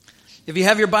If you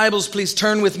have your Bibles, please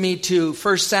turn with me to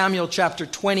 1 Samuel chapter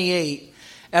 28.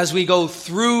 As we go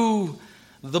through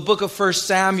the book of 1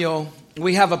 Samuel,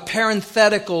 we have a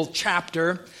parenthetical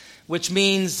chapter, which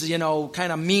means, kind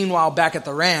of meanwhile back at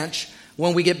the ranch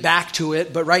when we get back to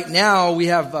it. But right now we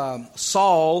have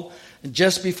Saul,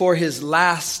 just before his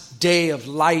last day of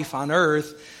life on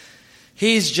earth.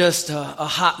 He's just a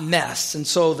hot mess. And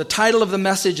so the title of the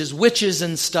message is Witches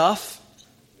and Stuff.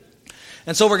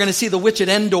 And so we're going to see the witch at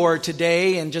Endor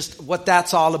today and just what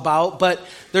that's all about. But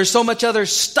there's so much other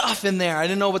stuff in there. I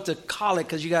didn't know what to call it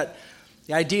because you got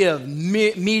the idea of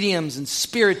mediums and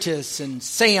spiritists and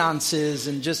seances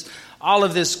and just all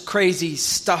of this crazy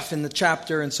stuff in the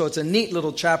chapter. And so it's a neat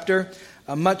little chapter,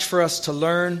 much for us to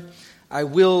learn. I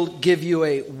will give you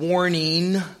a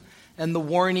warning. And the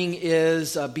warning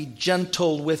is be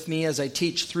gentle with me as I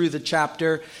teach through the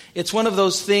chapter. It's one of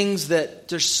those things that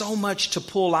there's so much to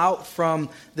pull out from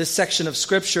this section of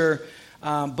Scripture.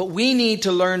 But we need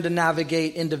to learn to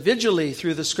navigate individually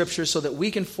through the Scripture so that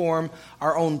we can form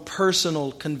our own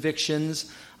personal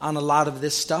convictions on a lot of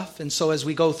this stuff. And so as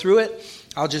we go through it,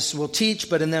 we'll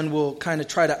teach, and then we'll kind of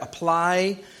try to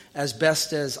apply as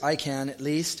best as I can, at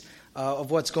least,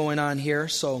 of what's going on here.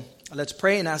 So let's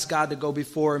pray and ask God to go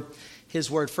before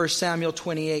His word. 1 Samuel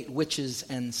 28, witches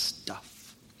and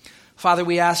stuff. Father,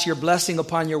 we ask your blessing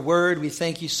upon your word. We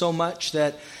thank you so much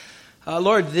that,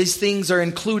 Lord, these things are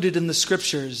included in the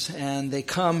Scriptures, and they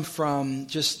come from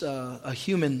just a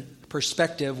human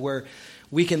perspective where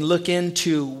we can look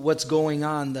into what's going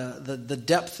on, the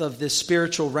depth of this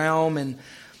spiritual realm, and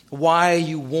why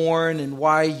you warn and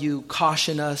why you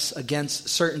caution us against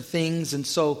certain things. And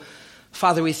so,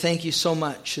 Father, we thank you so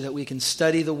much that we can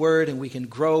study the Word and we can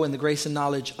grow in the grace and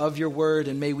knowledge of your Word.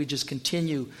 And may we just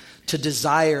continue to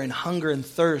desire and hunger and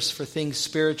thirst for things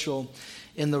spiritual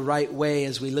in the right way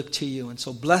as we look to you. And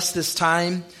so bless this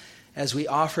time as we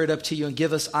offer it up to you, and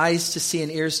give us eyes to see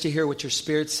and ears to hear what your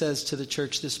Spirit says to the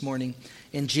church this morning.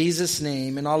 In Jesus'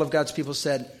 name, and all of God's people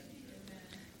said,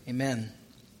 Amen.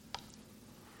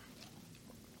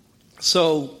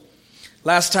 So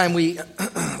last time we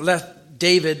left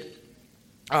David.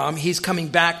 He's coming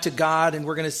back to God, and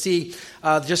we're going to see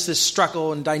just this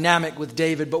struggle and dynamic with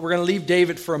David. But we're going to leave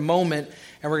David for a moment,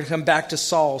 and we're going to come back to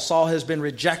Saul. Saul has been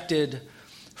rejected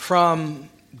from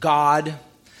God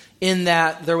in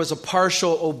that there was a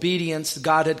partial obedience.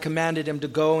 God had commanded him to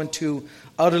go and to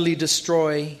utterly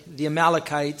destroy the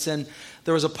Amalekites, and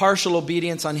there was a partial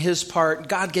obedience on his part.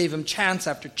 God gave him chance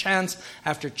after chance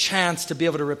after chance to be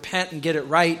able to repent and get it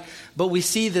right. But we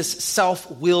see this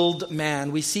self-willed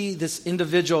man. We see this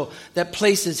individual that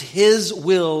places his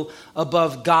will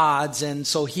above God's. And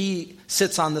so he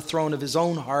sits on the throne of his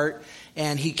own heart,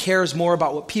 and he cares more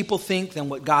about what people think than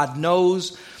what God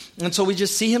knows. And so we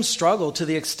just see him struggle to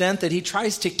the extent that he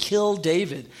tries to kill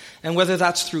David. And whether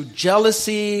that's through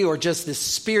jealousy or just this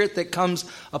spirit that comes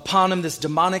upon him, this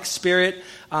demonic spirit,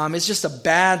 it's just a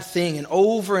bad thing. And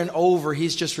over,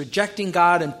 he's just rejecting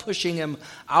God and pushing him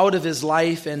out of his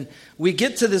life. And we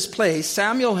get to this place.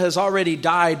 Samuel has already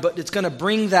died, but it's going to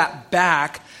bring that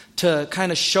back to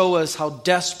kind of show us how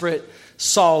desperate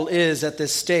Saul is at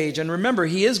this stage. And remember,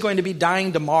 he is going to be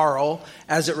dying tomorrow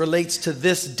as it relates to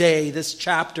this day, this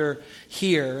chapter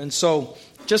here. And so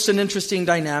just an interesting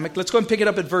dynamic. Let's go and pick it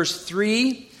up at verse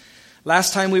 3.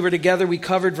 Last time we were together, we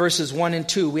covered verses 1 and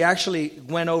 2. We actually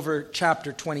went over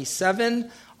chapter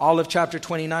 27, all of chapter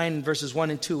 29, and verses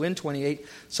 1 and 2 in 28.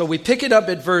 So we pick it up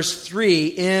at verse 3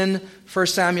 in 1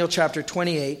 Samuel chapter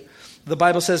 28. The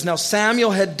Bible says, "Now Samuel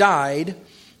had died,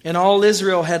 and all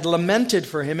Israel had lamented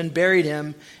for him and buried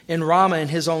him in Ramah in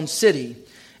his own city.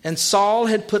 And Saul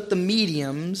had put the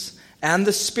mediums and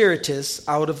the spiritists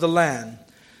out of the land."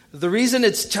 The reason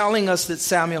it's telling us that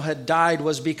Samuel had died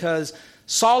was because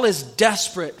Saul is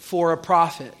desperate for a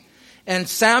prophet. And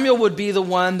Samuel would be the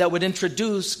one that would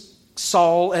introduce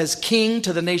Saul as king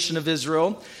to the nation of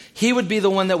Israel. He would be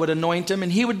the one that would anoint him,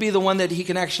 and he would be the one that he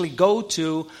can actually go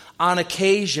to on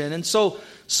occasion. And so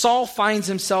Saul finds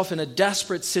himself in a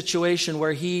desperate situation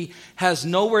where he has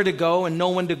nowhere to go and no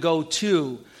one to go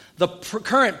to. The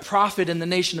current prophet in the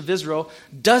nation of Israel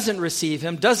doesn't receive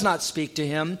him, does not speak to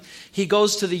him. He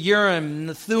goes to the Urim and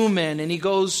the Thummim, and he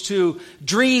goes to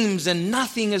dreams, and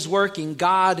nothing is working.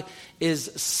 God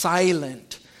is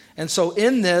silent. And so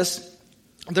in this,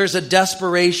 there's a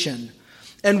desperation.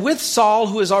 And with Saul,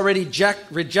 who has already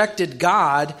rejected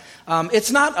God,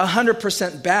 it's not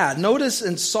 100% bad. Notice,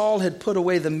 and Saul had put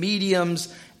away the mediums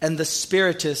and the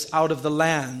spiritists out of the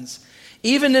lands.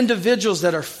 Even individuals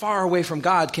that are far away from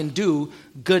God can do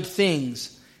good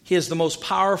things. He is the most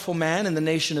powerful man in the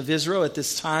nation of Israel at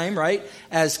this time, right?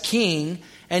 As king.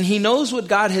 And he knows what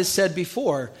God has said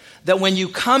before, that when you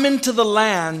come into the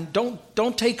land,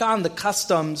 don't take on the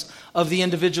customs of the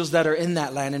individuals that are in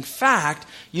that land. In fact,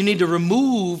 you need to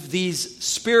remove these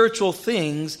spiritual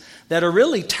things that are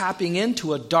really tapping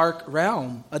into a dark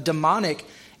realm, a demonic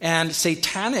and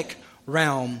satanic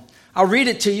realm. I'll read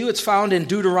it to you. It's found in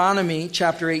Deuteronomy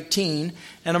chapter 18,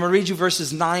 and I'm going to read you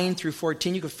verses 9 through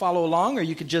 14. You could follow along, or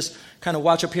you could just kind of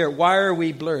watch up here. Why are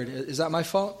we blurred? Is that my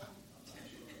fault?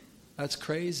 That's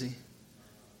crazy.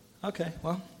 Okay,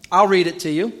 well, I'll read it to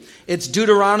you. It's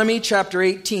Deuteronomy chapter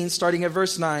 18, starting at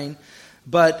verse 9.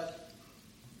 But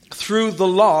through the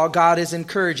law, God is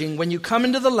encouraging, when you come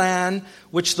into the land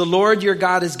which the Lord your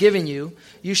God is giving you,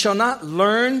 you shall not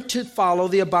learn to follow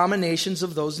the abominations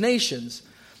of those nations.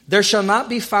 There shall not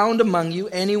be found among you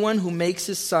anyone who makes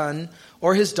his son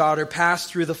or his daughter pass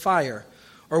through the fire,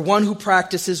 or one who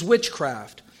practices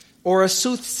witchcraft, or a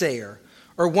soothsayer,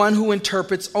 or one who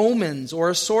interprets omens, or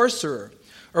a sorcerer,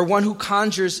 or one who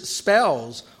conjures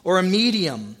spells, or a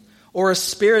medium, or a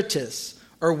spiritist,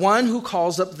 or one who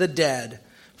calls up the dead.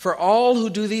 For all who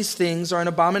do these things are an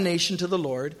abomination to the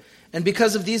Lord, and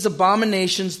because of these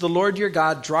abominations the Lord your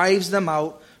God drives them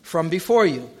out from before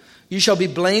you. You shall be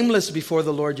blameless before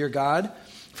the Lord your God.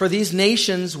 For these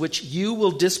nations which you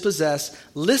will dispossess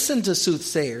listen to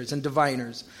soothsayers and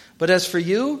diviners. But as for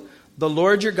you, the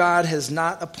Lord your God has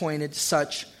not appointed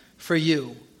such for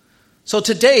you. So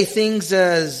today,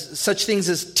 such things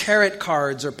as tarot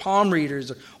cards or palm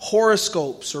readers or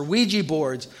horoscopes or Ouija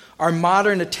boards are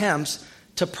modern attempts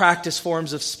to practice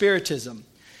forms of spiritism.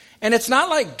 And it's not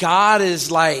like God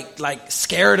is like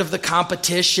scared of the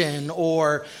competition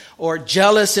or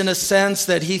jealous in a sense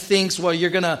that he thinks, well,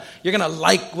 you're gonna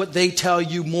like what they tell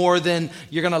you more than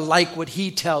you're gonna like what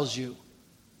he tells you.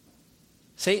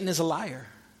 Satan is a liar.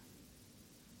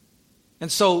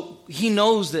 And so he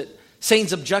knows that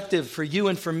Satan's objective for you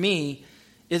and for me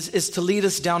is to lead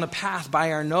us down a path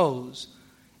by our nose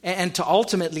and to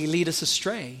ultimately lead us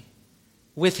astray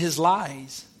with his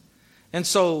lies. And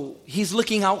so he's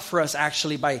looking out for us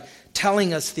actually by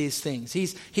telling us these things.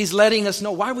 He's letting us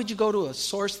know, why would you go to a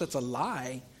source that's a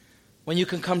lie when you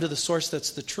can come to the source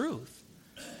that's the truth?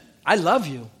 I love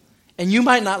you. And you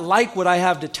might not like what I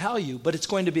have to tell you, but it's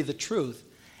going to be the truth.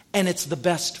 And it's the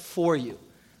best for you.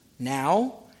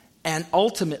 Now and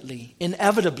ultimately,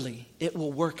 inevitably, it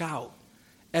will work out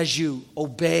as you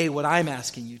obey what I'm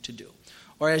asking you to do,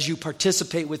 or as you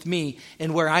participate with me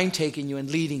in where I'm taking you and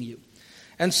leading you.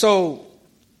 And so,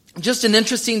 just an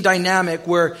interesting dynamic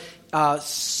where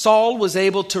Saul was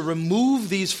able to remove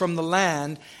these from the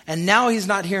land, and now he's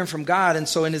not hearing from God. And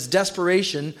so in his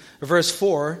desperation, verse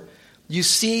 4, you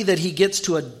see that he gets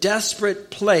to a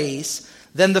desperate place.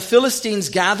 Then the Philistines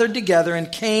gathered together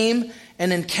and came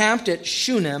and encamped at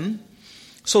Shunem.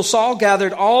 So Saul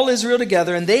gathered all Israel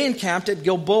together, and they encamped at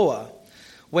Gilboa.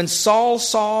 When Saul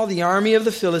saw the army of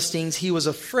the Philistines, he was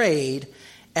afraid,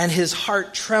 and his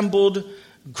heart trembled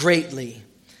greatly.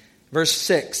 Verse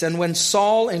 6, and when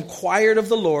Saul inquired of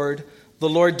the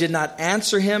Lord did not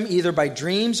answer him either by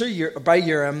dreams or by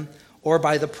Urim or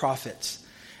by the prophets.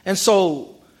 And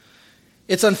so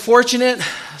it's unfortunate.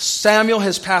 Samuel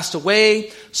has passed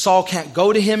away. Saul can't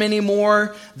go to him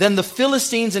anymore. Then the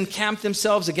Philistines encamp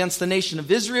themselves against the nation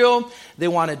of Israel. They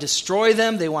want to destroy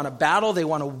them. They want to battle. They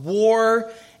want to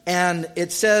war. And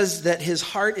it says that his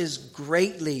heart is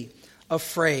greatly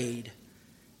afraid.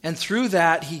 And through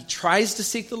that, he tries to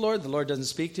seek the Lord. The Lord doesn't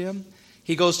speak to him.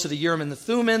 He goes to the Urim and the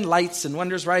Thummim, lights and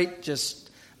wonders, right?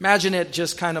 Just imagine it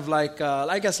just kind of like,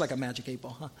 I guess like a magic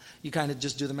 8-ball. Huh? You kind of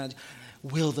just do the magic.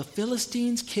 Will the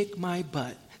Philistines kick my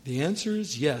butt? The answer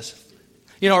is yes.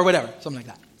 Or whatever, something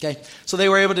like that. Okay? So they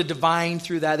were able to divine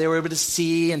through that. They were able to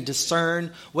see and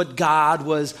discern what God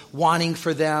was wanting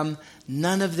for them.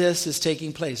 None of this is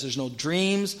taking place. There's no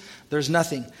dreams. There's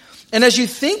nothing. And as you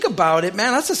think about it,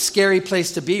 man, that's a scary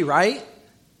place to be, right?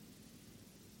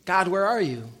 God, where are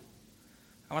you?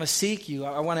 I want to seek you.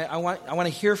 I want to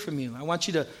hear from you. I want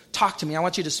you to talk to me. I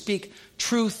want you to speak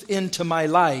truth into my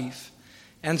life.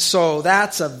 And so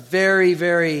that's a very,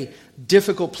 very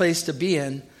difficult place to be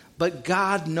in. But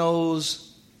God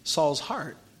knows Saul's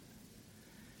heart.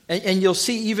 And you'll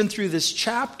see even through this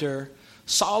chapter,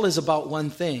 Saul is about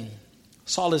one thing.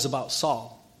 Saul is about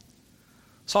Saul.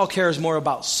 Saul cares more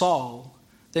about Saul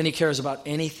than he cares about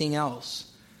anything else.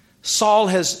 Saul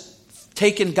has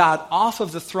taken God off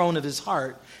of the throne of his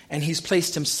heart, and he's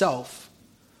placed himself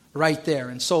right there.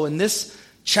 And so in this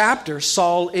chapter,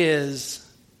 Saul is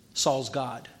Saul's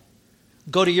God.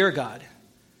 Go to your God.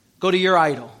 Go to your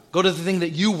idol. Go to the thing that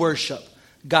you worship,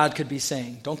 God could be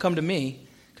saying. Don't come to me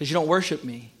because you don't worship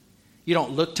me. You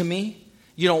don't look to me.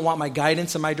 You don't want my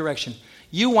guidance and my direction.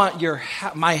 you want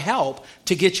my help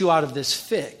to get you out of this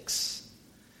fix.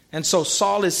 And so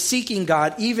Saul is seeking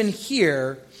God even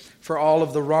here for all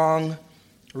of the wrong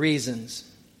reasons.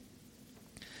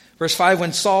 Verse 5,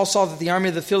 when Saul saw that the army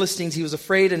of the Philistines, he was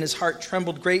afraid and his heart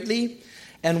trembled greatly.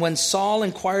 And when Saul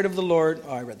inquired of the Lord,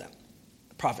 I read that,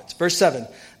 prophets. Verse 7,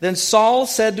 then Saul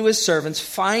said to his servants,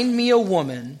 find me a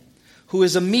woman who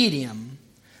is a medium,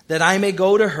 that I may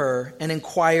go to her and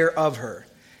inquire of her.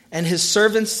 And his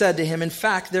servants said to him, in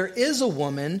fact, there is a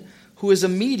woman who is a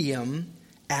medium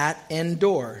at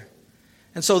Endor.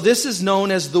 And so this is known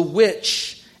as the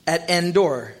witch at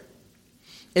Endor.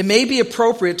 It may be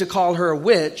appropriate to call her a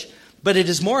witch, but it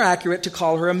is more accurate to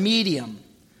call her a medium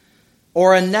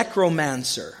or a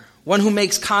necromancer, one who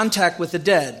makes contact with the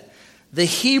dead. The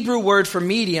Hebrew word for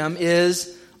medium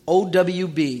is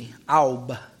O-W-B,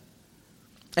 Aub.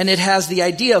 And it has the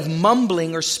idea of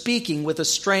mumbling or speaking with a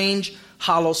strange,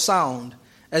 hollow sound,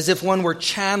 as if one were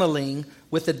channeling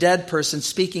with a dead person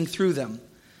speaking through them.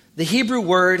 The Hebrew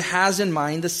word has in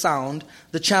mind the sound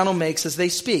the channel makes as they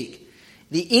speak.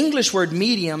 The English word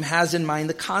medium has in mind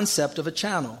the concept of a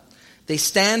channel. They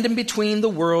stand in between the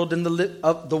world and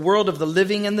the world of the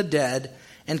living and the dead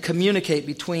and communicate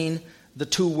between the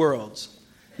two worlds.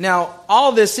 Now,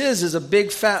 all this is a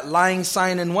big fat lying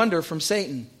sign and wonder from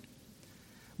Satan.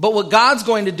 But what God's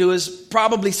going to do is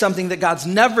probably something that God's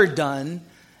never done,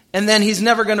 and then he's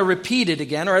never going to repeat it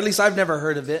again, or at least I've never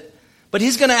heard of it. But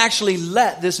he's going to actually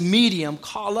let this medium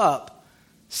call up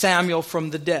Samuel from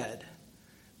the dead.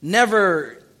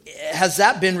 Never has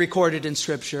that been recorded in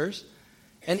scriptures.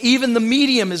 And even the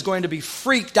medium is going to be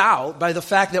freaked out by the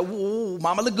fact that, whoa,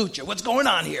 Mama Lagucha, what's going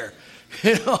on here?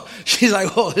 She's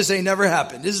like, oh, this ain't never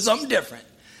happened. This is something different.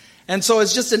 And so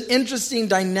it's just an interesting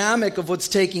dynamic of what's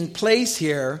taking place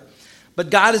here. But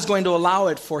God is going to allow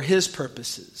it for his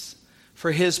purposes,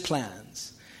 for his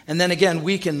plans. And then again,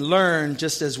 we can learn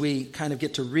just as we kind of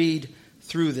get to read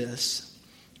through this.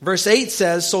 Verse 8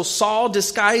 says, so Saul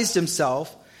disguised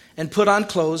himself and put on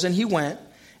clothes, and he went,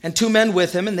 and 2 men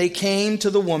with him, and they came to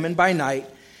the woman by night.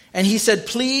 And he said,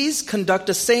 please conduct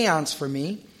a seance for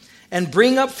me, and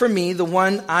bring up for me the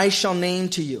one I shall name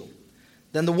to you.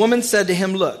 Then the woman said to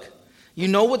him, look, you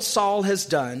know what Saul has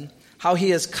done, how he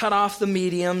has cut off the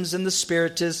mediums and the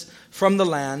spiritists from the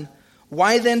land.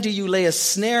 Why then do you lay a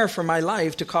snare for my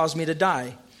life to cause me to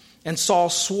die? And Saul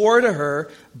swore to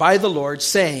her by the Lord,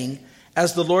 saying,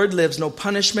 as the Lord lives, no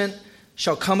punishment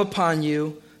shall come upon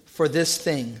you for this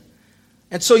thing.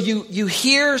 And so you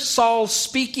hear Saul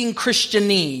speaking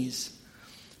Christianese.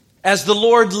 As the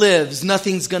Lord lives,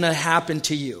 nothing's going to happen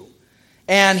to you.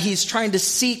 And he's trying to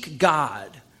seek God.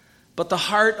 But the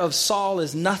heart of Saul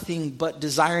is nothing but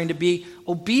desiring to be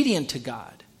obedient to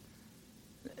God.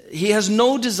 He has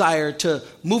no desire to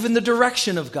move in the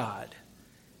direction of God.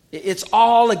 It's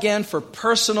all, again, for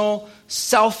personal,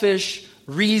 selfish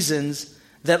reasons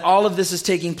that all of this is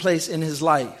taking place in his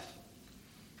life.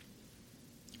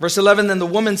 Verse 11, then the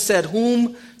woman said,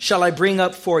 whom shall I bring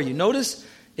up for you? Notice,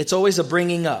 it's always a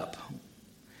bringing up.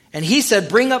 And he said,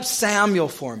 bring up Samuel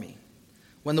for me.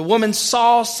 When the woman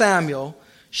saw Samuel,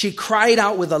 she cried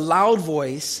out with a loud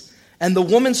voice, and the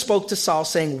woman spoke to Saul,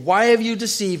 saying, why have you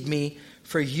deceived me?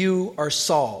 For you are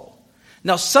Saul.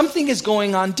 Now, something is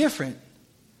going on different.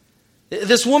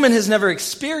 This woman has never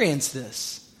experienced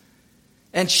this.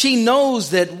 And she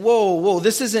knows that, whoa,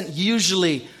 this isn't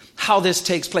usually how this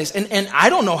takes place. And I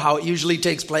don't know how it usually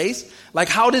takes place. Like,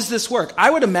 how does this work? I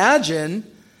would imagine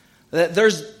that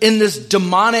there's in this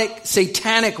demonic,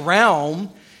 satanic realm,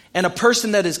 and a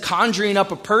person that is conjuring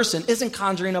up a person isn't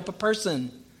conjuring up a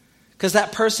person. Because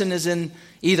that person is in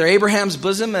either Abraham's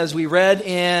bosom, as we read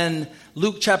in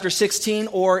Luke chapter 16,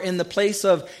 or in the place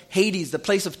of Hades, the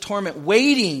place of torment,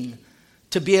 waiting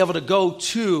to be able to go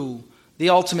to the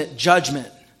ultimate judgment,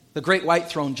 the great white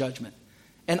throne judgment,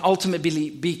 and ultimately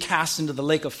be cast into the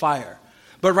lake of fire.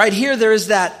 But right here, there is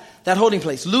that holding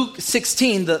place. Luke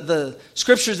 16, the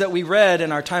scriptures that we read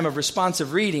in our time of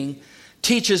responsive reading,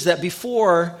 teaches that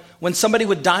before, when somebody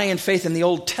would die in faith in the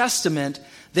Old Testament,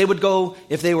 they would go,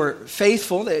 if they were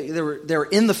faithful, they were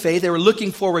in the faith, they were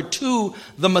looking forward to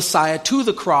the Messiah, to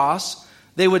the cross,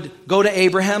 they would go to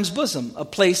Abraham's bosom, a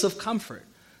place of comfort,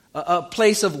 a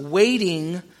place of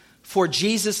waiting for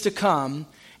Jesus to come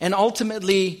and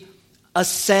ultimately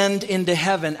ascend into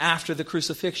heaven after the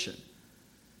crucifixion.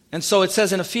 And so it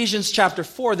says in Ephesians chapter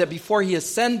 4 that before he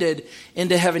ascended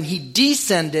into heaven, he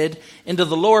descended into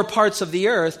the lower parts of the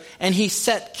earth and he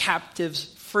set captives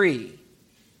free.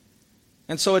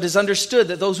 And so it is understood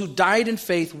that those who died in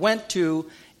faith went to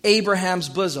Abraham's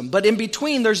bosom. But in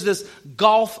between, there's this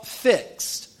gulf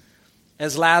fixed.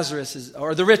 as Lazarus is,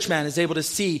 or the rich man is able to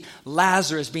see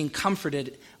Lazarus being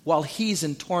comforted while he's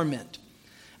in torment.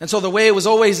 And so the way it was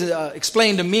always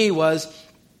explained to me was,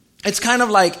 it's kind of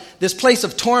like this place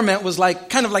of torment was like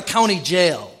kind of like county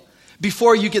jail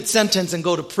before you get sentenced and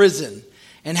go to prison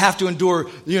and have to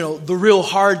endure, the real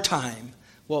hard time.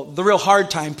 Well, the real hard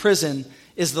time, prison,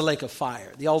 is the lake of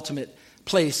fire, the ultimate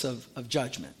place of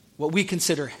judgment, what we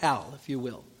consider hell, if you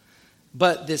will.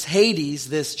 But this Hades,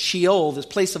 this Sheol, this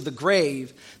place of the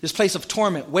grave, this place of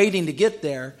torment waiting to get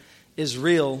there is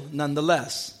real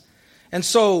nonetheless. And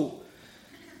so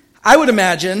I would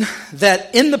imagine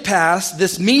that in the past,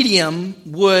 this medium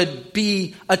would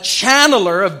be a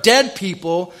channeler of dead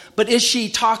people, but is she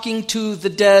talking to the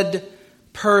dead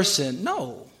person?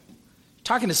 No.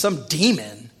 Talking to some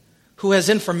demon who has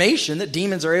information that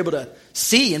demons are able to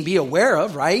see and be aware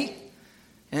of, right?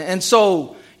 And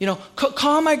so,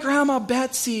 call my grandma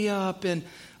Betsy up, and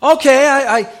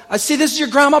okay, I see this is your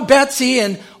grandma Betsy,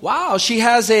 and wow, she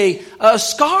has a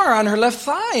scar on her left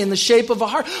thigh in the shape of a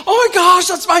heart. Oh my gosh,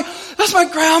 that's my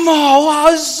grandma.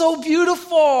 Wow, this is so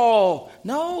beautiful.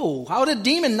 No, how did a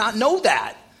demon not know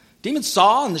that? Demon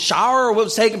saw in the shower what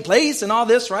was taking place and all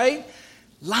this, right?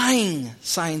 Lying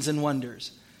signs and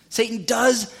wonders. Satan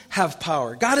does have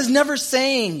power. God is never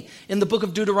saying in the book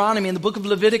of Deuteronomy, in the book of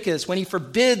Leviticus, when he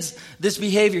forbids this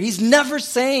behavior, he's never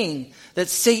saying that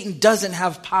Satan doesn't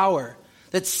have power,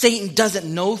 that Satan doesn't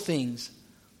know things.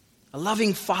 A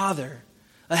loving father,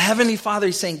 a heavenly father,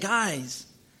 is saying, guys,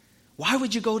 why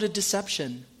would you go to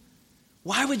deception?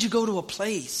 Why would you go to a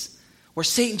place where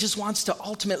Satan just wants to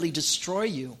ultimately destroy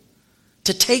you,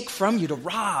 to take from you, to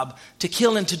rob, to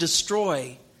kill, and to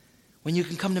destroy, when you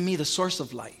can come to me, the source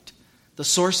of light, the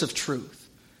source of truth?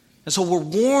 And so we're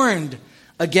warned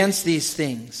against these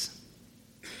things.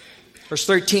 Verse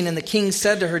 13, and the king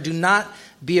said to her, do not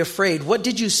be afraid. What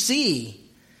did you see?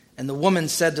 And the woman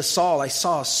said to Saul, I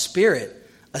saw a spirit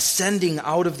ascending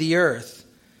out of the earth.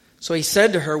 So he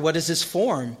said to her, what is his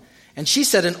form? And she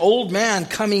said, an old man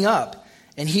coming up,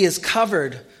 and he is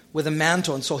covered with a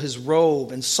mantle, and so his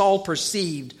robe. And Saul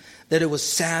perceived that it was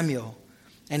Samuel.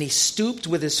 And he stooped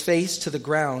with his face to the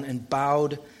ground and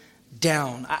bowed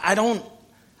down. I don't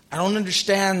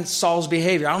understand Saul's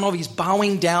behavior. I don't know if he's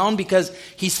bowing down because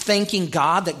he's thanking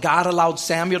God that God allowed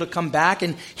Samuel to come back,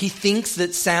 and he thinks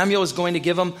that Samuel is going to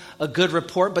give him a good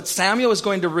report. But Samuel is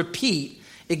going to repeat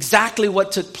exactly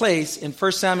what took place in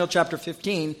 1 Samuel chapter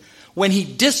 15 when he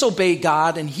disobeyed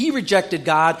God and he rejected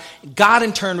God. God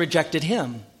in turn rejected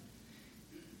him.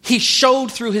 He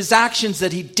showed through his actions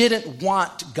that he didn't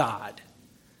want God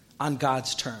on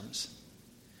God's terms.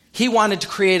 He wanted to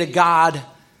create a God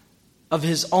of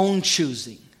his own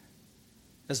choosing,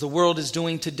 as the world is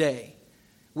doing today.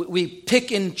 We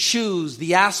pick and choose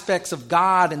the aspects of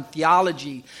God and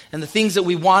theology and the things that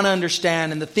we want to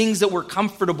understand and the things that we're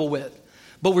comfortable with,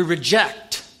 but we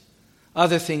reject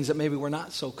other things that maybe we're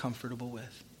not so comfortable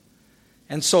with.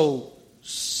 And so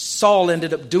Saul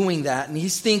ended up doing that, and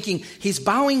he's thinking, he's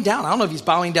bowing down. I don't know if he's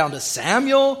bowing down to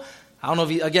Samuel. I don't know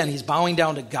if he's bowing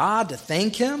down to God to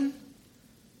thank him.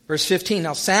 Verse 15,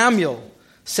 now Samuel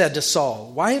said to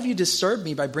Saul, why have you disturbed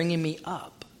me by bringing me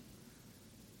up?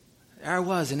 There I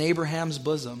was in Abraham's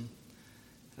bosom.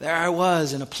 There I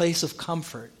was in a place of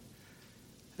comfort.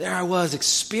 There I was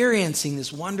experiencing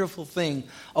this wonderful thing,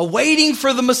 awaiting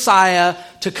for the Messiah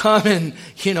to come and,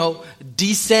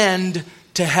 descend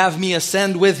to have me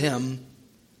ascend with him.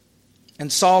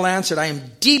 And Saul answered, I am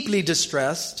deeply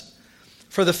distressed,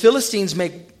 for the Philistines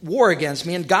make war against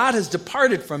me, and God has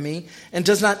departed from me and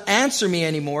does not answer me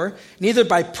anymore, neither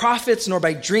by prophets nor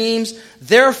by dreams.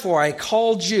 Therefore I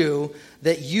called you,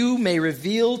 that you may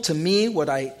reveal to me what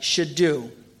I should do.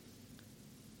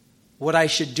 What I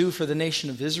should do for the nation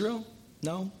of Israel?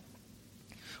 No.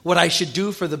 What I should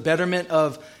do for the betterment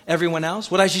of everyone else?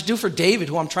 What I should do for David,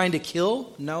 who I'm trying to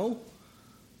kill? No.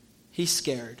 He's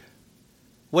scared.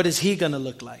 What is he going to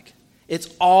look like? It's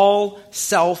all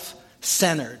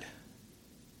self-centered.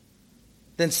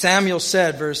 Then Samuel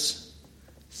said, verse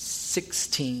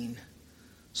 16,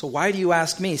 so why do you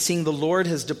ask me, seeing the Lord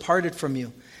has departed from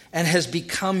you and has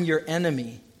become your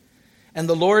enemy? And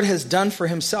the Lord has done for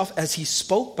himself as he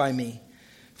spoke by me.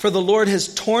 For the Lord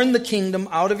has torn the kingdom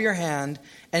out of your hand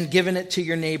and given it to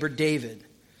your neighbor David.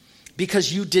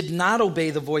 Because you did not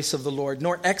obey the voice of the Lord,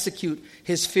 nor execute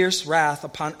his fierce wrath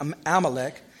upon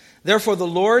Amalek. Therefore the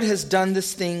Lord has done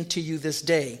this thing to you this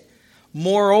day.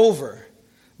 Moreover,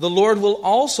 the Lord will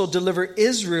also deliver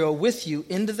Israel with you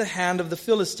into the hand of the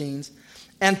Philistines,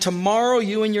 and tomorrow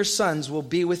you and your sons will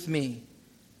be with me.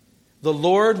 The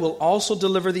Lord will also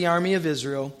deliver the army of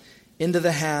Israel into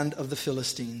the hand of the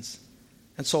Philistines.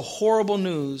 And so horrible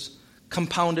news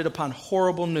compounded upon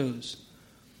horrible news.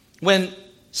 When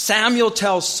Samuel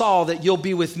tells Saul that you'll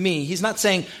be with me, he's not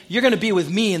saying you're going to be with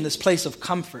me in this place of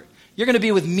comfort. You're going to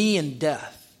be with me in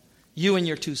death, you and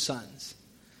your 2 sons.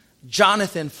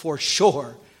 Jonathan, for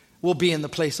sure, will be in the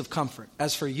place of comfort.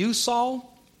 As for you,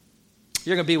 Saul,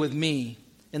 you're going to be with me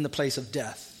in the place of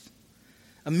death.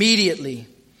 Immediately,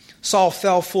 Saul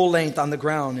fell full length on the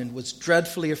ground and was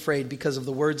dreadfully afraid because of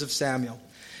the words of Samuel.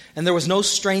 And there was no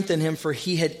strength in him, for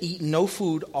he had eaten no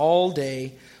food all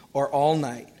day or all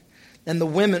night. And the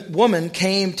woman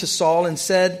came to Saul and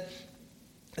said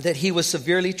that he was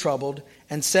severely troubled,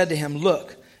 and said to him,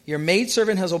 "Look, your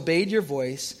maidservant has obeyed your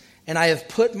voice, and I have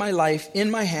put my life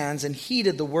in my hands and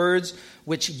heeded the words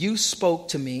which you spoke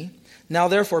to me. Now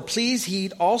therefore, please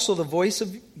heed also the voice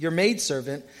of your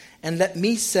maidservant, and let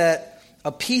me set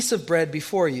a piece of bread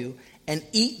before you, and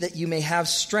eat that you may have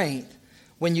strength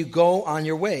when you go on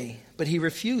your way." But he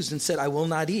refused and said, "I will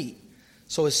not eat."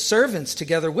 So his servants,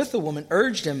 together with the woman,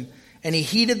 urged him, and he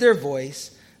heeded their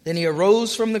voice. Then he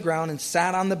arose from the ground and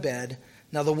sat on the bed.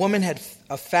 Now the woman had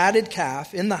a fatted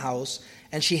calf in the house,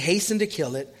 and she hastened to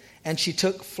kill it. And she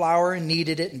took flour and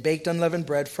kneaded it and baked unleavened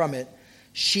bread from it.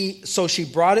 So she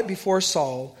brought it before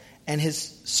Saul and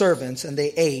his servants, and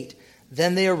they ate.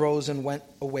 Then they arose and went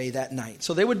away that night.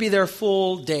 So they would be there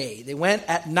full day. They went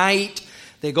at night.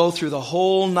 They go through the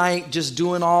whole night just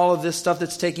doing all of this stuff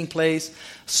that's taking place.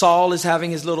 Saul is having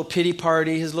his little pity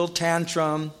party, his little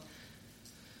tantrum.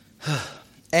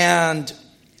 And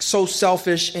so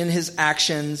selfish in his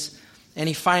actions. And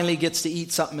he finally gets to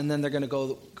eat something, and then they're going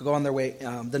to go on their way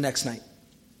the next night.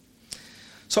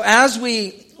 So as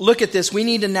we look at this, we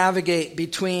need to navigate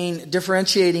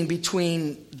differentiating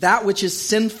between that which is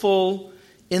sinful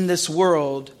in this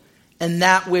world and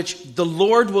that which the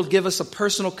Lord will give us a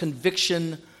personal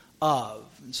conviction of.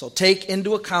 And so take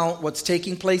into account what's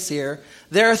taking place here.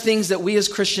 There are things that we as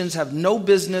Christians have no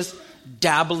business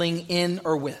dabbling in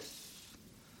or with.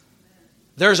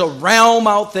 There's a realm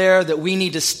out there that we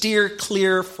need to steer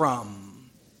clear from.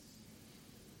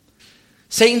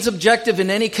 Satan's objective in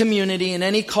any community, in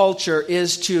any culture,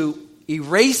 is to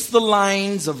erase the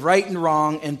lines of right and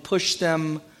wrong and push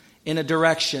them in a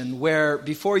direction where,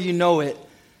 before you know it,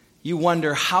 you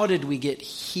wonder, how did we get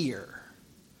here?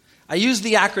 I use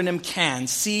the acronym CAN,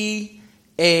 C-A-N.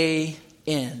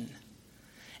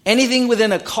 Anything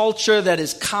within a culture that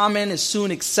is common is soon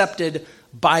accepted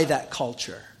by that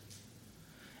culture.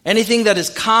 Anything that is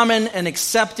common and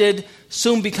accepted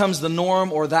soon becomes the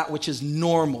norm, or that which is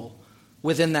normal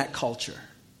within that culture.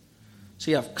 So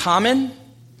you have common,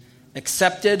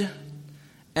 accepted,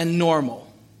 and normal.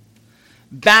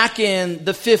 Back in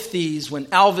the 50s, when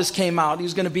Elvis came out, he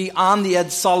was going to be on the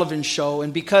Ed Sullivan Show,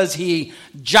 and because he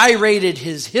gyrated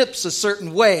his hips a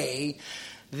certain way,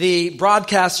 the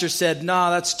broadcaster said, "No,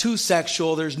 that's too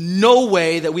sexual. There's no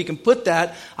way that we can put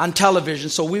that on television,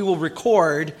 so we will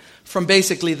record from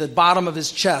basically the bottom of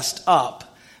his chest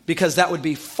up, because that would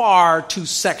be far too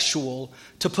sexual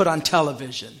to put on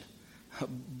television."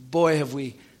 Boy, have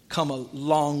we come a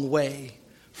long way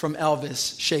from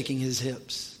Elvis shaking his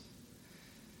hips.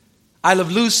 I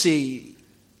Love Lucy,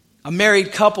 a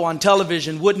married couple on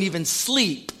television wouldn't even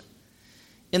sleep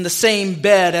in the same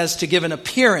bed as to give an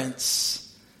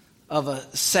appearance of a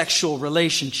sexual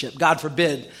relationship. God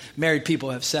forbid married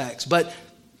people have sex. But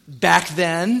back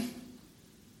then,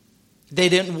 they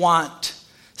didn't want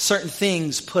certain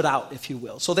things put out, if you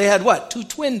will. So they had what? 2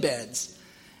 twin beds.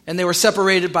 And they were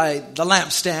separated by the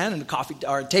lampstand and the coffee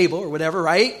or table or whatever,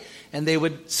 right? And they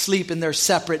would sleep in their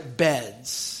separate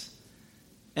beds.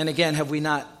 And again, have we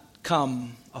not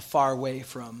come a far way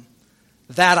from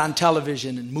that on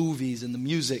television and movies and the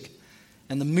music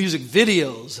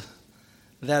videos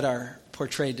that are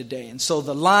portrayed today? And so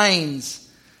the lines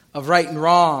of right and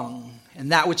wrong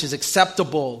and that which is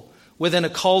acceptable within a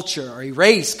culture are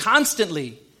erased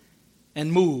constantly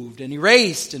and moved and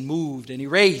erased and moved and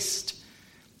erased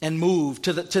and moved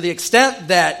to the extent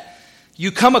that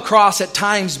you come across at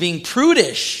times being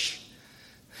prudish.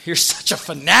 You're such a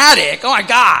fanatic. Oh my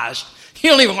gosh,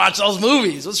 you don't even watch those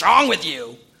movies. What's wrong with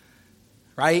you?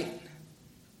 Right?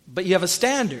 But you have a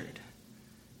standard.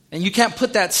 And you can't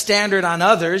put that standard on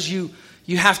others. You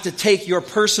have to take your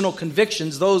personal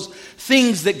convictions, those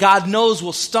things that God knows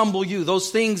will stumble you,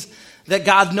 those things that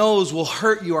God knows will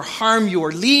hurt you or harm you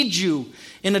or lead you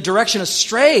in a direction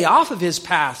astray off of his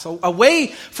path, away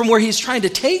from where he's trying to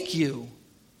take you.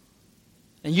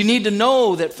 And you need to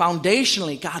know that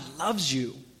foundationally God loves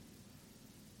you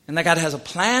and that God has a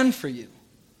plan for you.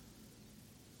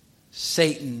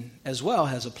 Satan as well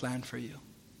has a plan for you.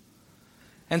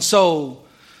 And so,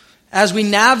 as we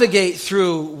navigate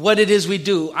through what it is we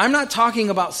do, I'm not talking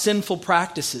about sinful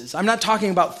practices. I'm not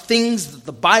talking about things that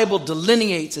the Bible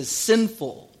delineates as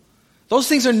sinful. Those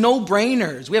things are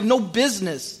no-brainers. We have no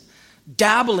business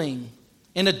dabbling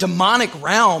in a demonic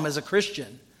realm as a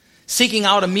Christian, seeking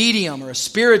out a medium or a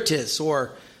spiritist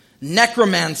or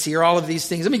necromancy or all of these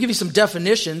things. Let me give you some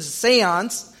definitions.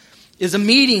 Seance is a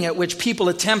meeting at which people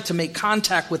attempt to make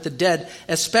contact with the dead,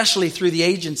 especially through the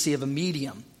agency of a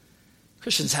medium.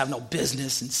 Christians have no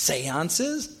business in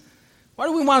seances. Why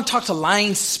do we want to talk to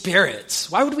lying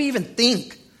spirits? Why would we even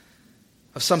think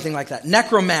of something like that?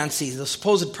 Necromancy, the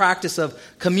supposed practice of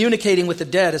communicating with the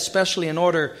dead, especially in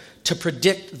order to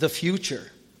predict the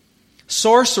future.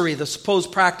 Sorcery, the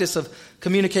supposed practice of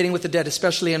communicating with the dead,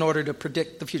 especially in order to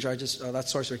predict the future.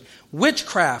 That's sorcery.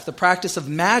 Witchcraft, the practice of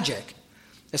magic,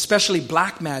 especially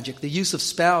black magic, the use of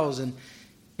spells and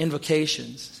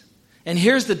invocations. And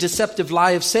here's the deceptive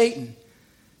lie of Satan.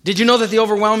 Did you know that the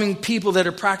overwhelming people that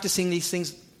are practicing these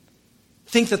things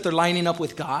think that they're lining up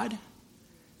with God?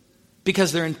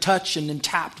 Because they're in touch and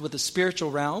tapped with the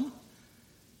spiritual realm.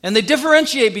 And they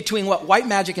differentiate between white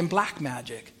magic and black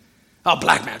magic. Oh,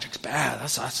 black magic's bad.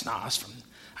 That's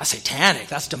satanic.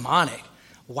 That's demonic.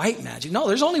 White magic. No,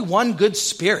 there's only one good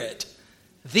spirit.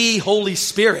 The Holy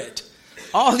Spirit.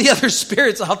 All the other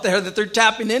spirits out there that they're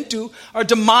tapping into are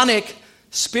demonic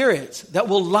spirits that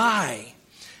will lie.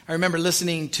 I remember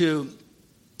listening to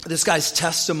this guy's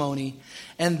testimony,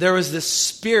 and there was this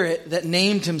spirit that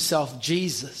named himself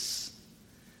Jesus.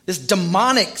 This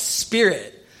demonic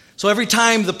spirit. So every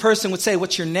time the person would say,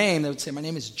 "What's your name?" they would say, "My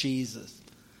name is Jesus."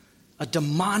 A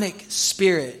demonic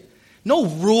spirit. No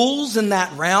rules in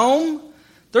that realm.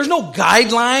 There's no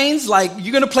guidelines like,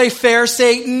 you're going to play fair,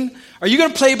 Satan? Are you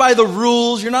going to play by the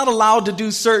rules? You're not allowed to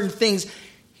do certain things.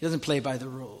 He doesn't play by the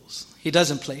rules. He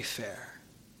doesn't play fair.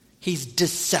 He's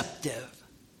deceptive.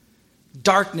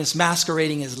 Darkness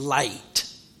masquerading as light.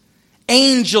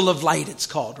 Angel of light, it's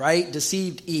called, right?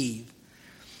 Deceived Eve.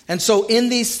 And so in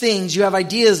these things, you have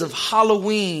ideas of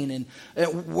Halloween and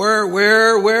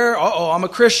I'm a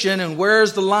Christian and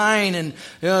where's the line? And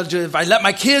if I let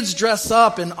my kids dress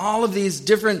up and all of these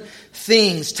different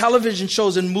things. Television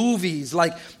shows and movies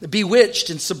like Bewitched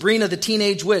and Sabrina the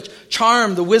Teenage Witch,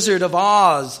 Charmed, The Wizard of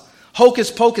Oz, Hocus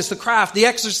Pocus, The Craft, The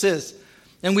Exorcist.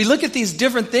 And we look at these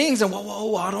different things and,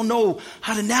 whoa, I don't know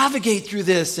how to navigate through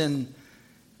this. And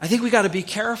I think we got to be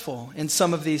careful in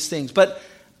some of these things. But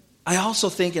I also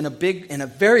think in a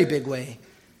very big way,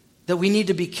 that we need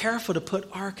to be careful to put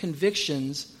our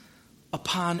convictions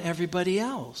upon everybody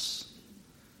else.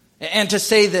 And to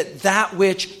say that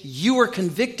which you are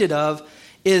convicted of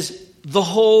is the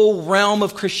whole realm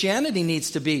of Christianity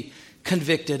needs to be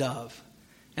convicted of.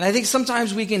 And I think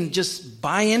sometimes we can just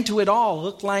buy into it all,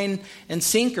 hook, line, and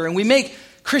sinker. And we make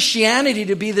Christianity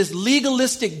to be this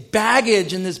legalistic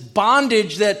baggage and this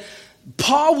bondage that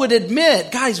Paul would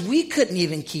admit, guys, we couldn't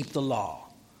even keep the law.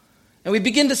 And we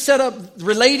begin to set up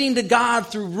relating to God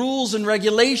through rules and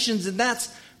regulations, and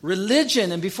that's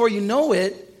religion. And before you know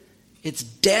it, it's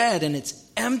dead and it's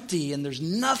empty, and there's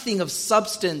nothing of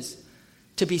substance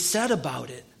to be said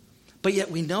about it. But yet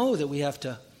we know that we have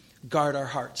to guard our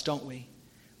hearts, don't we?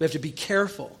 We have to be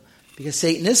careful because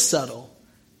Satan is subtle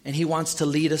and he wants to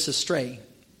lead us astray.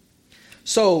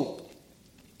 So,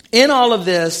 in all of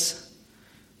this,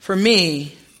 for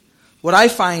me, what I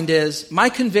find is my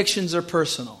convictions are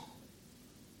personal.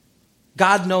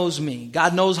 God knows me.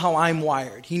 God knows how I'm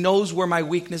wired. He knows where my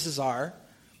weaknesses are.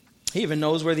 He even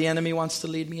knows where the enemy wants to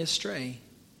lead me astray.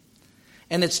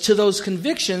 And it's to those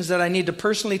convictions that I need to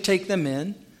personally take them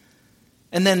in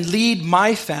and then lead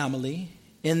my family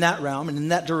in that realm and in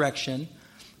that direction.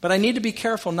 But I need to be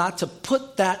careful not to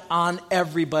put that on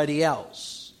everybody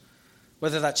else.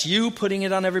 Whether that's you putting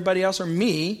it on everybody else or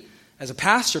me as a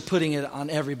pastor putting it on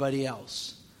everybody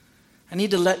else. I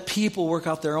need to let people work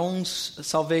out their own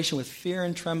salvation with fear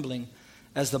and trembling,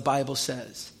 as the Bible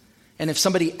says. And if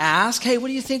somebody asks, hey, what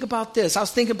do you think about this? I was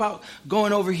thinking about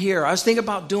going over here. I was thinking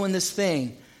about doing this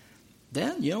thing.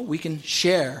 Then, we can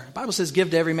share. The Bible says,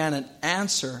 give to every man an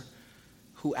answer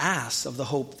who asks of the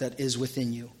hope that is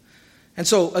within you. And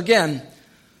so, again,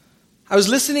 I was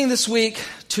listening this week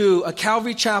to a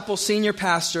Calvary Chapel senior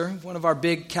pastor, one of our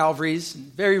big Calvaries,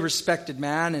 very respected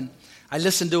man, and I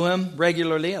listen to him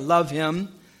regularly. I love him.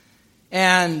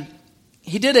 And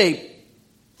he did a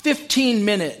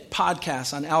 15-minute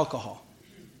podcast on alcohol.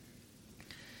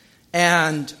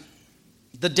 And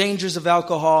the dangers of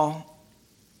alcohol,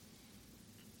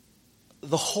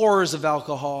 the horrors of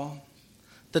alcohol,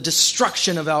 the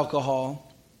destruction of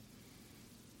alcohol.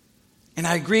 And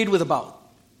I agreed with about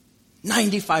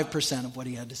 95% of what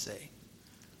he had to say.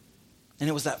 And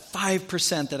it was that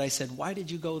 5% that I said, why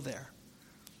did you go there?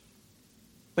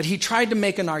 But he tried to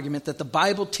make an argument that the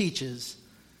Bible teaches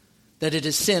that it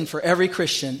is sin for every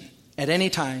Christian at any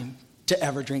time to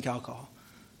ever drink alcohol.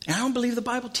 And I don't believe the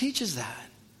Bible teaches that.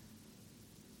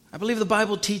 I believe the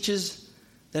Bible teaches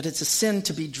that it's a sin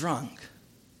to be drunk.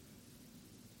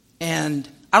 And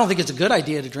I don't think it's a good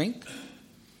idea to drink.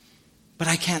 But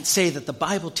I can't say that the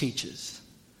Bible teaches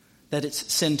that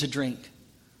it's sin to drink.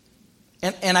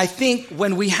 And I think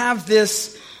when we have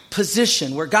this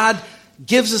position where God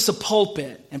gives us a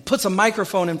pulpit and puts a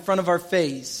microphone in front of our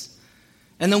face,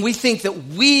 and then we think that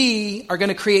we are going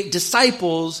to create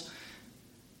disciples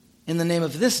in the name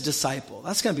of this disciple,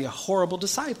 that's going to be a horrible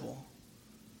disciple.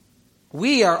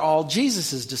 We are all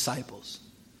Jesus' disciples.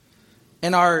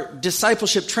 And our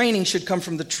discipleship training should come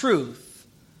from the truth.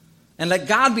 And let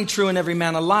God be true and every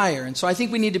man a liar. And so I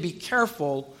think we need to be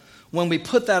careful when we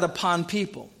put that upon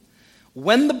people.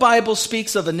 When the Bible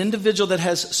speaks of an individual that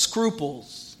has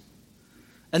scruples,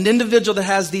 an individual that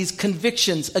has these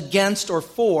convictions against or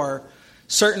for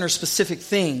certain or specific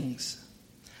things,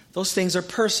 those things are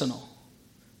personal.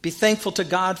 Be thankful to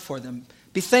God for them.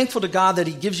 Be thankful to God that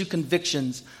he gives you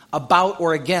convictions about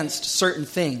or against certain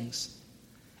things.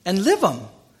 And live them.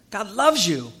 God loves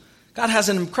you. God has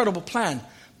an incredible plan.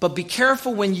 But be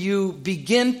careful when you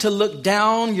begin to look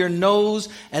down your nose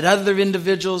at other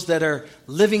individuals that are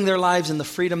living their lives in the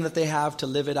freedom that they have to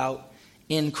live it out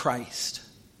in Christ.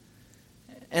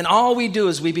 And all we do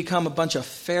is we become a bunch of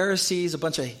Pharisees, a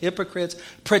bunch of hypocrites,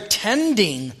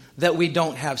 pretending that we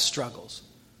don't have struggles.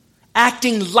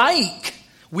 Acting like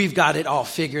we've got it all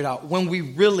figured out when we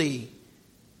really,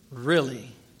 really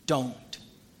don't.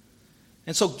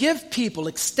 And so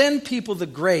extend people the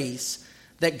grace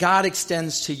that God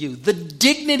extends to you. The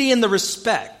dignity and the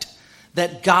respect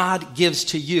that God gives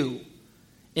to you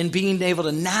in being able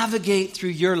to navigate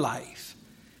through your life.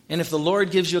 And if the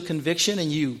Lord gives you a conviction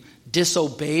and you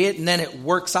disobey it and then it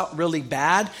works out really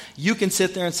bad, you can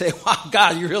sit there and say, wow,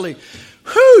 God, you really,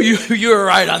 you were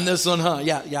right on this one, huh?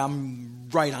 Yeah, I'm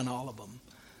right on all of them.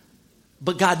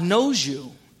 But God knows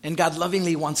you and God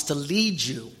lovingly wants to lead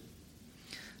you.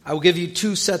 I will give you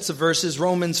two sets of verses,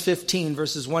 Romans 15,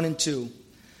 verses 1 and 2.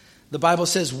 The Bible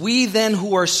says, we then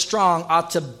who are strong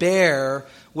ought to bear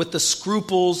with the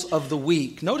scruples of the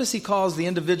weak. Notice he calls the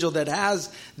individual that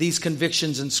has these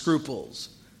convictions and scruples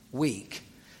weak.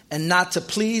 And not to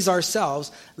please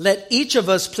ourselves, let each of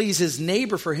us please his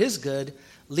neighbor for his good,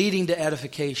 leading to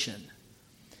edification.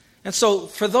 And so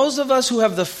for those of us who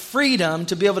have the freedom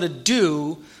to be able to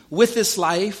do with this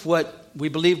life what we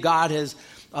believe God is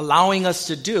allowing us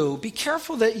to do, be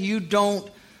careful that you don't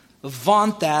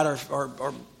vaunt that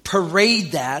or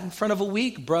parade that in front of a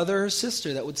weak brother or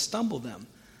sister that would stumble them.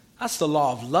 That's the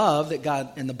law of love that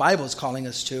God in the Bible is calling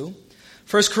us to.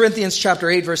 1 Corinthians chapter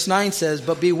 8 verse 9 says,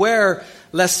 but beware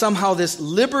lest somehow this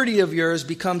liberty of yours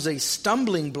becomes a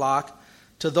stumbling block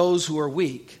to those who are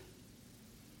weak.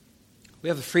 We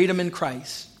have the freedom in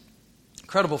Christ,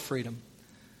 incredible freedom,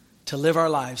 to live our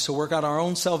lives, to work out our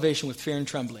own salvation with fear and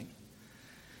trembling.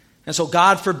 And so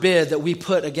God forbid that we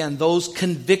put, again, those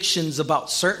convictions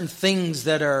about certain things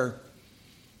that are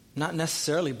not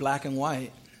necessarily black and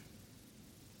white,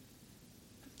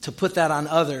 to put that on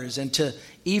others and to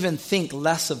even think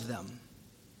less of them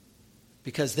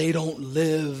because they don't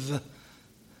live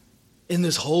in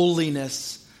this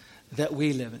holiness that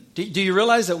we live in. Do you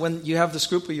realize that when you have the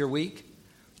scruple, you're weak?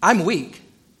 I'm weak.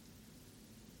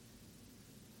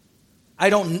 I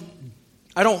don't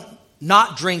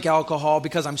not drink alcohol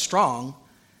because I'm strong.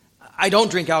 I don't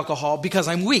drink alcohol because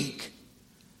I'm weak.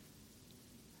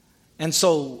 And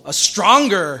so a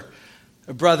stronger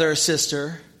brother or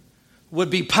sister would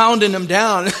be pounding them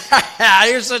down.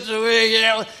 You're such a weak, you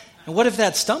know. And what if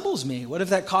that stumbles me? What if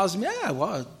that causes me? Yeah,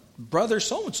 well, brother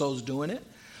so-and-so's doing it.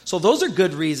 So those are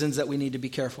good reasons that we need to be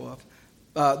careful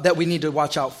of, that we need to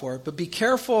watch out for. But be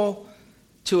careful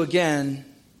to, again,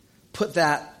 put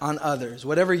that on others,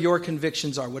 whatever your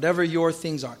convictions are, whatever your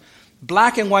things are.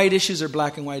 Black and white issues are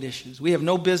black and white issues. We have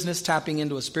no business tapping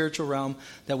into a spiritual realm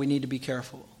that we need to be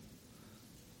careful.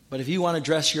 But if you want to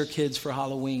dress your kids for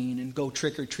Halloween and go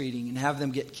trick-or-treating and have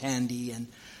them get candy and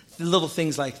little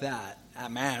things like that,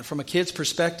 man, from a kid's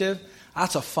perspective,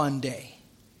 that's a fun day.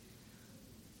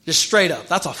 Just straight up,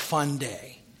 that's a fun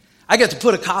day. I get to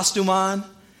put a costume on, and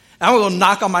I'm going to go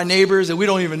knock on my neighbors that we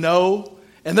don't even know,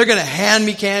 and they're going to hand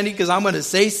me candy because I'm going to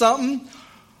say something.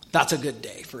 That's a good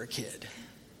day for a kid.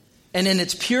 And in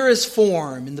its purest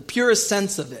form, in the purest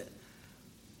sense of it,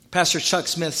 Pastor Chuck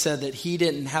Smith said that he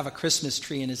didn't have a Christmas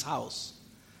tree in his house.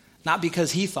 Not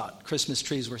because he thought Christmas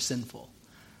trees were sinful,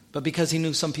 but because he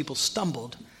knew some people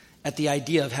stumbled at the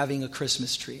idea of having a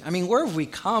Christmas tree. I mean, where have we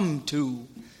come to?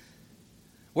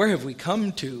 Where have we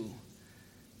come to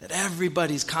that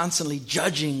everybody's constantly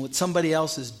judging what somebody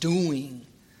else is doing?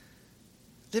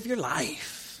 Live your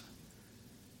life.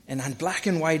 And on black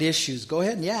and white issues, go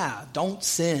ahead and, don't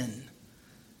sin.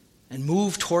 And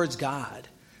move towards God.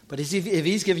 But if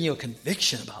he's giving you a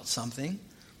conviction about something,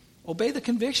 obey the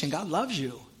conviction. God loves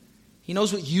you. He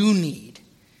knows what you need.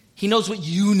 He knows what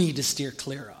you need to steer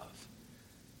clear of.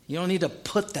 You don't need to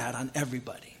put that on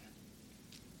everybody.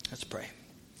 Let's pray.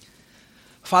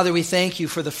 Father, we thank you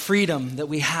for the freedom that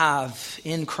we have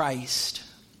in Christ.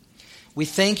 We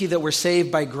thank you that we're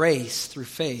saved by grace through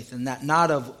faith, and that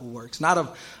not of works, not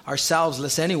of ourselves,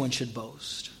 lest anyone should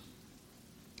boast.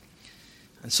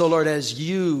 And so, Lord, as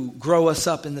you grow us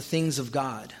up in the things of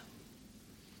God,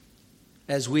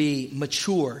 as we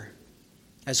mature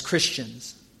as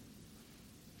Christians,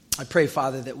 I pray,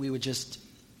 Father, that we would just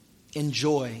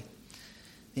enjoy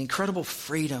the incredible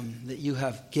freedom that you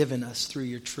have given us through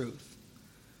your truth.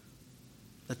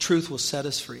 The truth will set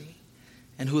us free,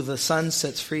 and who the Son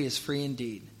sets free is free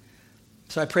indeed.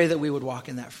 So I pray that we would walk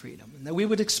in that freedom, and that we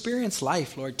would experience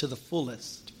life, Lord, to the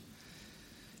fullest,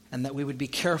 and that we would be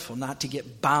careful not to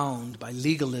get bound by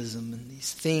legalism and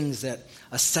these things that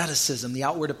asceticism, the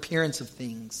outward appearance of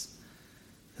things.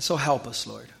 And so help us,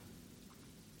 Lord.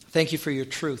 Thank you for your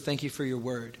truth. Thank you for your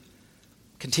word.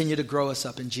 Continue to grow us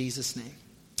up in Jesus' name.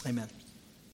 Amen.